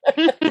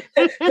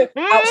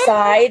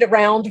outside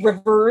around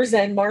rivers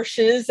and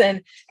marshes,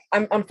 and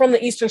I'm from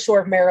the eastern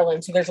shore of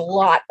Maryland, so there's a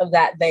lot of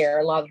that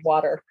there, a lot of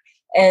water,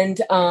 and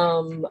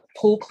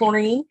pool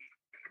chlorine,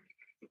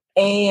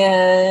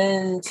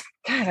 and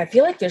God, I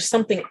feel like there's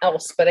something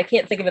else, but I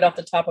can't think of it off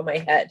the top of my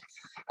head.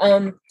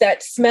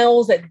 That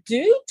smells that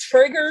do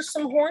trigger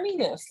some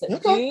horniness,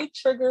 that do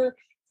trigger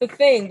the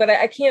thing, but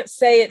I can't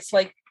say it's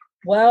like,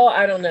 well,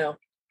 I don't know.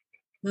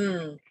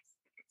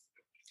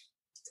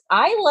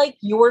 I like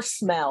your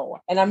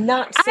smell, and I'm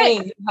not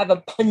saying you have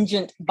a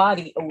pungent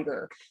body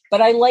odor,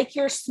 but I like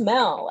your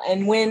smell.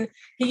 And when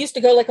he used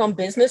to go like on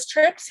business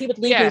trips, he would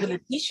leave me with a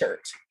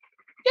t-shirt.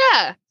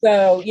 Yeah.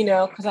 So, you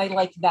know, because I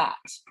like that.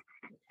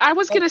 I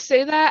was going to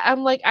say that.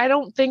 I'm like, I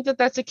don't think that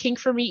that's a kink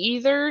for me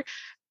either,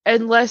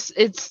 unless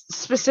it's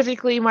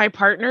specifically my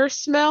partner's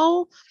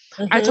smell.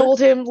 I told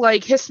him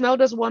like his smell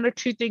does one or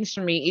two things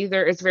for me.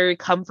 Either it's very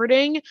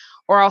comforting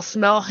or I'll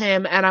smell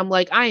him and I'm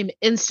like, I am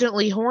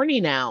instantly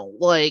horny now.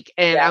 Like,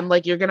 and I'm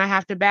like, you're going to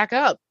have to back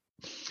up.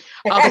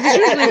 Because it's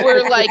usually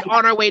we're like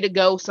on our way to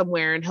go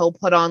somewhere and he'll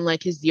put on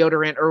like his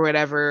deodorant or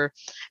whatever.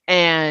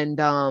 And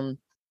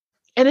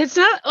And it's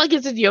not like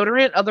it's a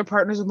deodorant other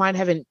partners of mine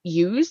haven't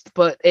used,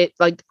 but it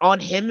like on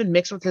him and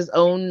mixed with his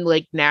own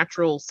like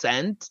natural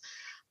scent.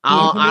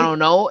 I don't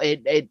know.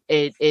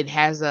 It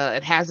has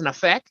an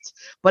effect,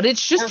 but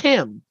it's just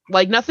him.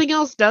 Like nothing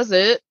else does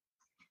it.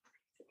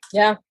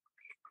 Yeah.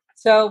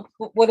 So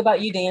what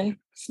about you, Dan?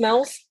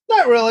 Smells?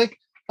 Not really.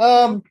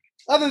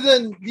 Other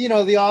than,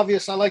 the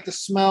obvious, I like the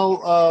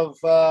smell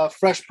of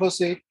fresh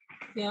pussy.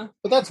 Yeah.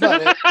 But that's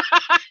about it.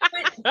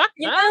 But,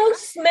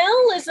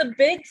 smell is a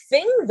big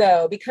thing,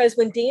 though, because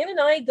when Dan and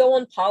I go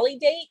on poly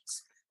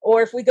dates,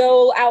 or if we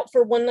go out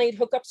for one night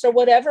hookups or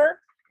whatever,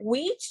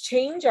 we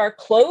change our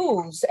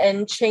clothes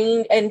and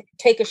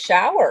take a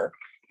shower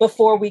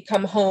before we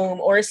come home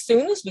or as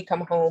soon as we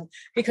come home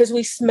because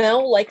we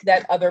smell like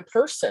that other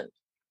person.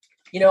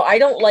 I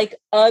don't like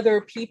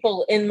other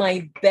people in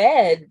my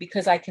bed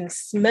because I can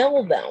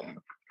smell them.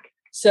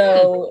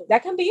 So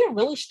that can be a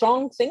really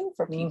strong thing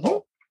for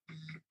people.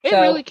 It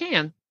really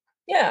can.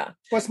 Yeah.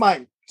 What's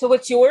mine? So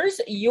what's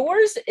yours?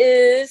 Yours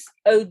is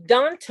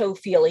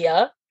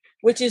odontophilia,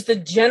 which is the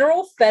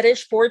general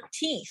fetish for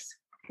teeth,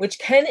 which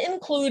can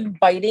include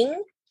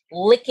biting,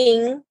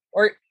 licking,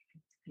 or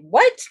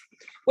what?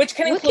 Which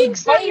can include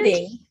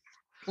biting,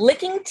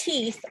 licking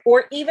teeth,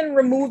 or even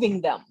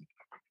removing them.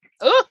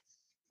 Oh,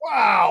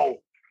 wow.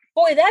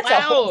 Boy, that's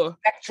a whole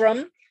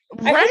spectrum.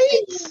 Right?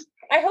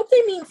 I hope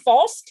they mean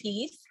false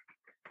teeth.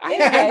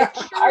 Anyway,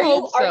 I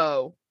hope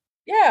so.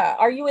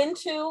 Are you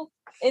into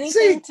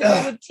anything to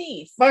do with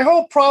teeth? My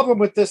whole problem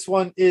with this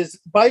one is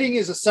biting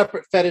is a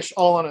separate fetish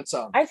all on its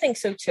own. I think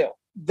so too.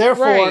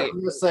 Therefore, I'm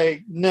going to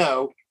say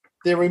no.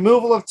 The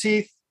removal of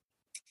teeth,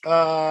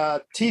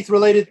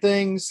 teeth-related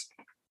things,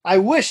 I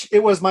wish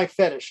it was my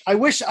fetish. I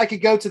wish I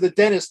could go to the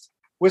dentist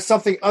with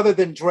something other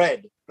than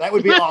dread. That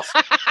would be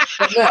awesome.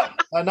 But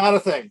no, not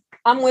a thing.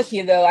 I'm with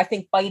you though. I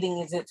think biting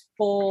is its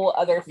full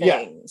other thing.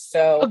 Yeah.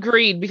 So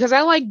agreed, because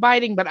I like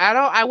biting, but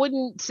I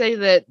wouldn't say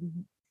that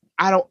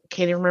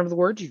can't even remember the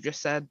word you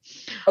just said.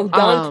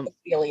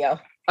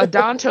 Odontophilia.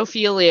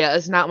 Odontophilia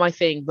is not my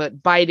thing,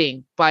 but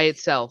biting by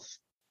itself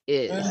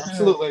is.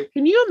 Absolutely.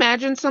 Can you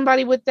imagine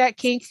somebody with that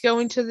kink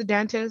going to the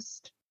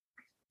dentist?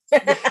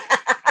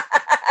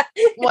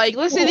 Like,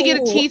 let's say they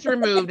get a teeth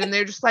removed and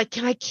they're just like,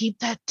 can I keep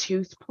that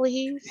tooth,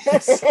 please?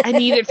 I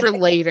need it for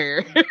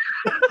later.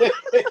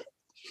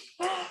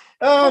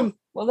 Well,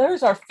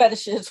 there's our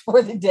fetishes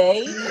for the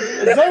day.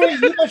 Zoe,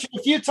 you mentioned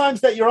a few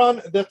times that you're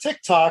on the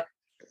TikTok.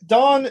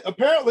 Dawn,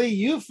 apparently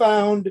you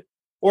found,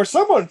 or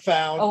someone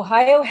found.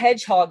 Ohio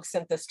Hedgehog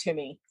sent this to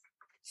me.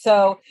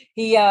 So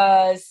he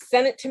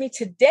sent it to me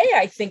today,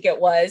 I think it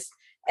was.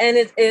 And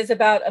it is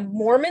about a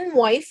Mormon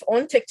wife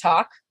on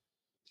TikTok.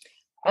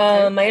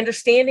 My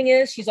understanding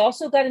is she's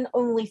also got an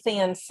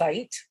OnlyFans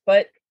site,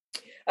 but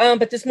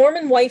this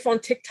Mormon wife on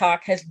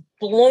TikTok has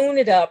blown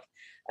it up,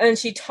 and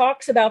she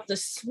talks about the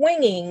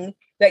swinging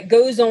that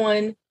goes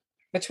on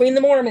between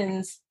the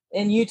Mormons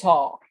in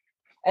Utah,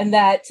 and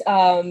that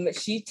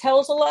she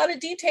tells a lot of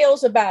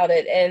details about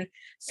it. And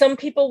some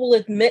people will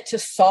admit to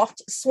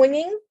soft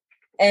swinging,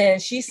 and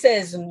she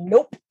says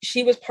nope.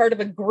 She was part of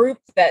a group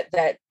that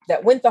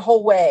went the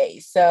whole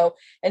way. So,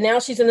 and now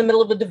she's in the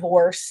middle of a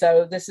divorce.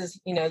 So this is,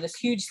 this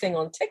huge thing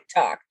on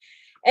TikTok.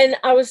 And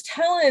I was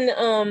telling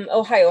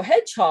Ohio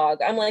Hedgehog,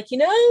 I'm like,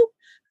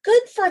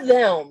 good for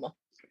them.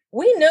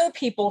 We know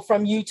people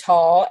from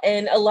Utah,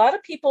 and a lot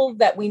of people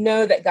that we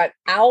know that got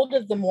out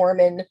of the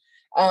Mormon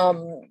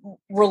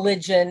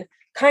religion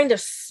kind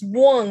of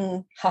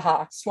swung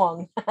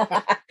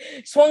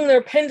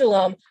their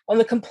pendulum on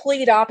the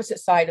complete opposite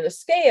side of the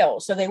scale.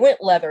 So they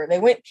went leather, they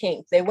went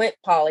kink, they went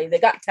poly, they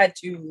got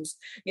tattoos,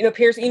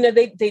 piercing,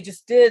 they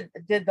just did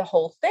the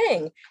whole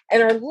thing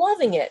and are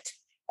loving it.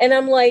 And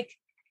I'm like,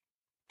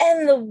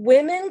 and the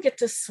women get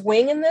to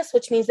swing in this,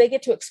 which means they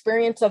get to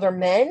experience other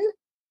men.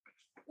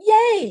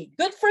 Yay,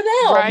 good for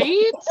them.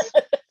 Right?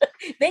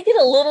 They get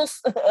a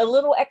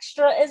little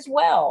extra as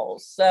well.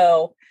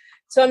 So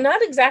I'm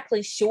not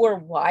exactly sure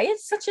why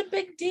it's such a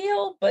big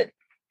deal, but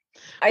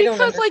I don't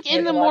because like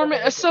in the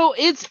Mormon, so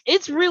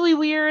it's really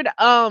weird.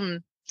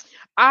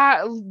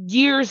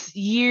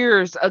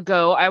 Years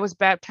ago, I was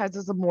baptized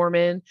as a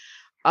Mormon.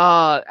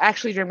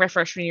 Actually during my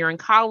freshman year in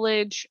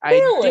college.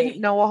 Really?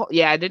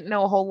 I didn't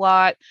know a whole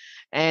lot,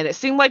 and it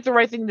seemed like the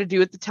right thing to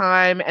do at the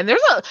time. And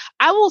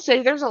I will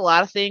say there's a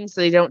lot of things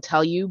they don't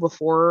tell you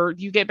before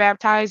you get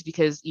baptized,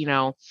 because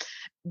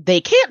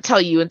they can't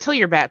tell you until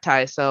you're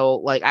baptized. So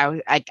like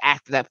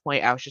after that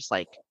point, I was just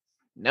like,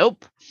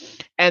 nope.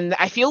 And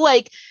I feel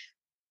like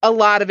a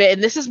lot of it,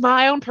 and this is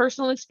my own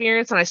personal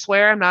experience, and I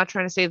swear I'm not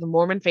trying to say the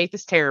Mormon faith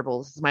is terrible.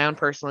 This is my own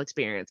personal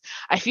experience.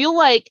 I feel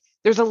like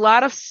there's a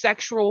lot of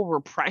sexual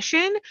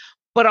repression,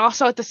 but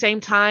also at the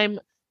same time,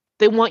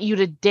 they want you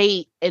to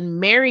date and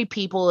marry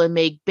people and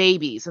make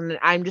babies. And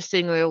I'm just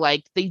sitting there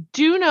like, they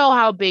do know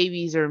how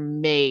babies are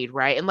made,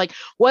 right? And like,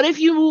 what if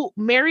you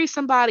marry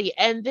somebody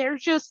and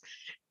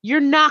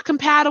you're not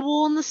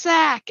compatible in the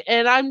sack?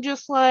 And I'm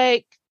just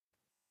like,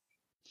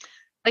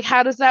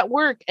 how does that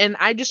work? And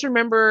I just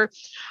remember,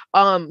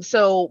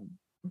 so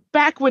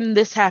back when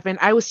this happened,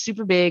 I was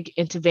super big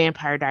into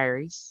Vampire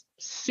Diaries.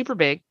 Super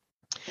big.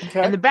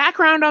 Okay. And the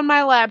background on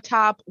my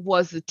laptop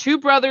was the two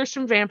brothers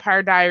from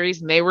Vampire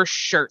Diaries, and they were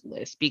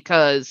shirtless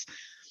because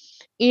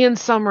Ian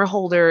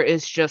Somerhalder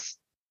is just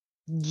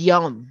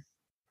yum.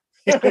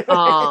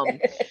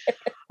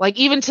 Like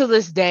even to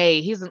this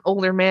day, he's an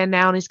older man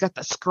now and he's got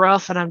the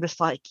scruff, and I'm just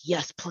like,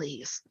 yes,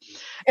 please.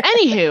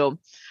 Anywho,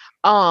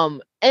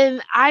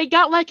 and I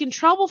got like in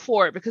trouble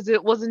for it because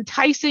it was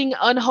enticing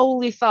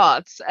unholy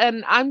thoughts.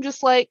 And I'm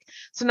just like,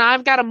 so now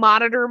I've got to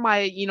monitor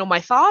my, my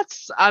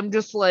thoughts. I'm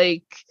just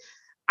like,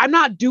 I'm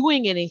not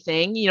doing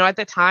anything. At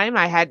the time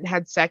I hadn't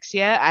had sex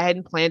yet. I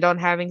hadn't planned on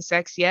having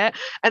sex yet.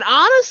 And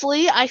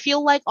honestly, I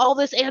feel like all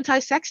this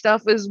anti-sex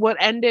stuff is what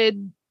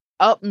ended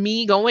up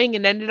me going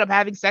and ended up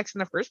having sex in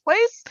the first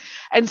place.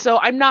 And so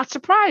I'm not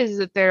surprised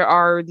that there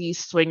are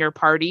these swinger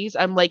parties.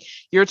 I'm like,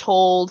 you're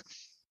told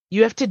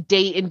you have to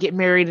date and get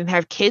married and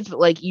have kids, but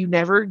like you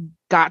never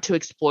got to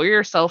explore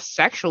yourself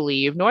sexually.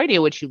 You have no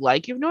idea what you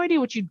like. You have no idea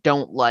what you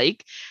don't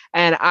like.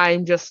 And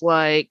I'm just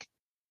like,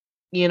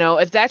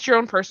 if that's your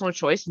own personal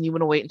choice and you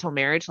want to wait until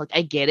marriage, like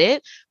I get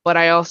it. But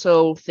I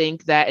also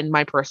think that in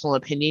my personal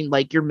opinion,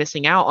 like you're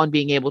missing out on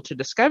being able to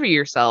discover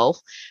yourself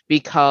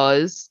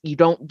because you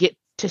don't get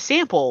to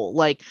sample.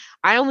 Like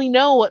I only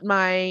know what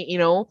my,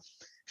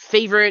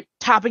 favorite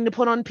topping to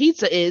put on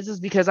pizza is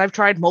because I've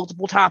tried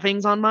multiple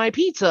toppings on my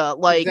pizza.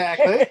 Like,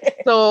 exactly.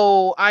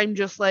 So I'm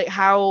just like,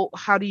 how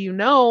do you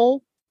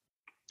know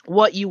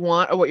what you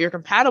want or what you're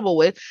compatible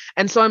with?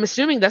 And so I'm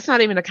assuming that's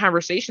not even a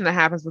conversation that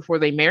happens before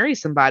they marry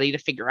somebody to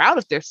figure out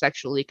if they're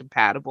sexually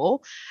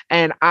compatible.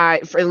 And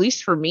at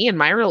least for me in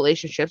my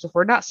relationships, if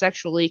we're not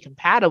sexually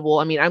compatible,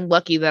 I mean, I'm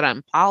lucky that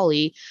I'm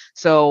poly,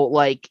 so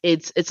like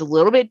it's a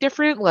little bit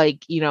different.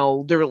 Like,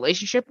 the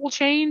relationship will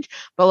change,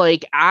 but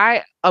like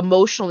I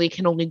emotionally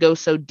can only go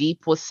so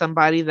deep with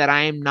somebody that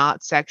I am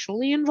not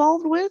sexually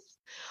involved with.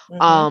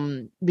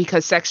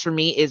 Because sex for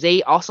me is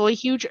also a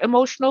huge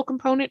emotional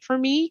component for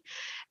me.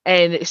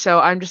 And so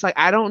I'm just like,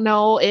 I don't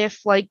know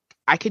if like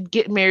I could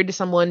get married to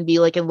someone and be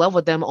like in love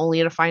with them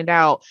only to find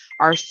out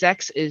our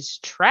sex is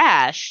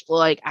trash.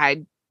 Like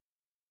I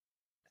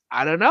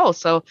don't know.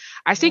 So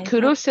I say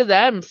kudos to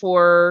them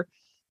for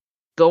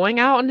going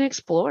out and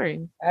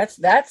exploring.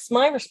 That's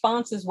my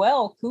response as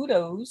well.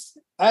 Kudos.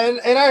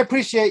 And I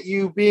appreciate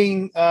you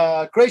being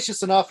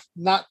gracious enough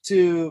not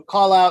to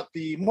call out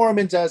the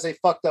Mormons as a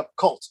fucked up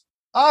cult.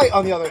 I,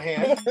 on the other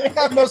hand,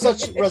 have no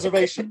such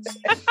reservations.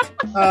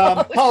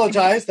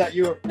 Apologize that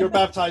your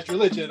baptized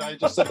religion. I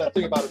just said that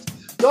thing about it.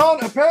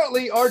 Dawn,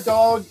 apparently our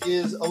dog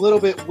is a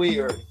little bit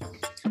weird.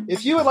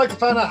 If you would like to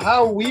find out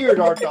how weird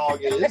our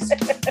dog is,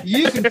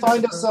 you can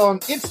find us on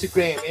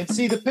Instagram and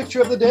see the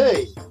picture of the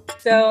day.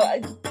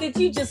 So, did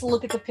you just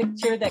look at the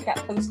picture that got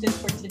posted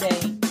for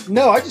today?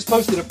 No, I just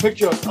posted a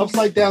picture of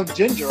upside down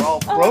Ginger, all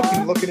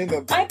broken, looking in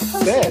the I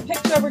posted bed. A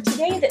picture of her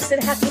today that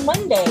said Happy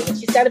Monday, and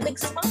she's got a big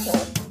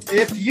smile.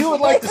 If you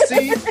would like to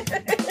see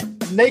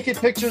naked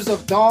pictures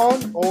of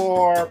Dawn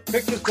or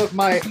pictures of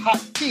my hot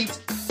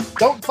feet,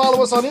 don't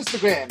follow us on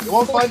Instagram. You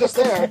won't find us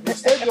there.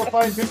 Instead, you'll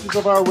find pictures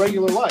of our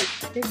regular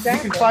life.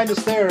 Exactly. You can find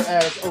us there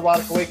as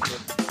Erotic Awakening.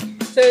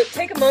 So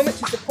take a moment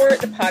to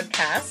support the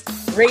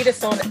podcast. Rate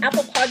us on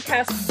Apple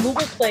Podcasts,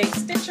 Google Play,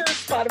 Stitcher,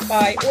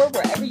 Spotify, or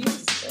wherever you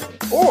listen.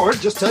 Or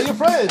just tell your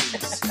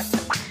friends.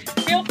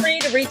 Feel free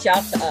to reach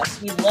out to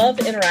us. We love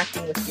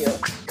interacting with you.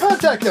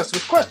 Contact us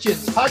with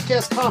questions,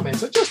 podcast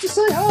comments, or just to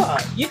say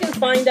hi. You can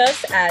find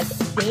us as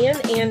Dan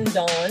and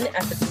Dawn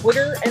at the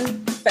Twitter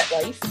and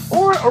FetLife.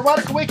 Or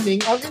Erotic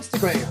Awakening on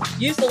Instagram.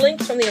 Use the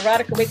links from the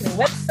Erotic Awakening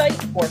website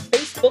for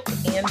Facebook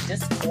and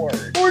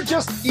Discord. Or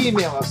just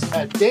email us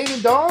at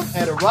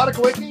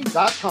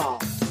daneanddawn@eroticawakening.com.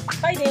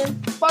 Bye,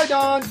 Dan. Bye,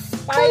 Dawn.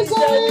 Bye,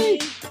 Zoe.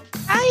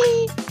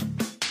 Bye.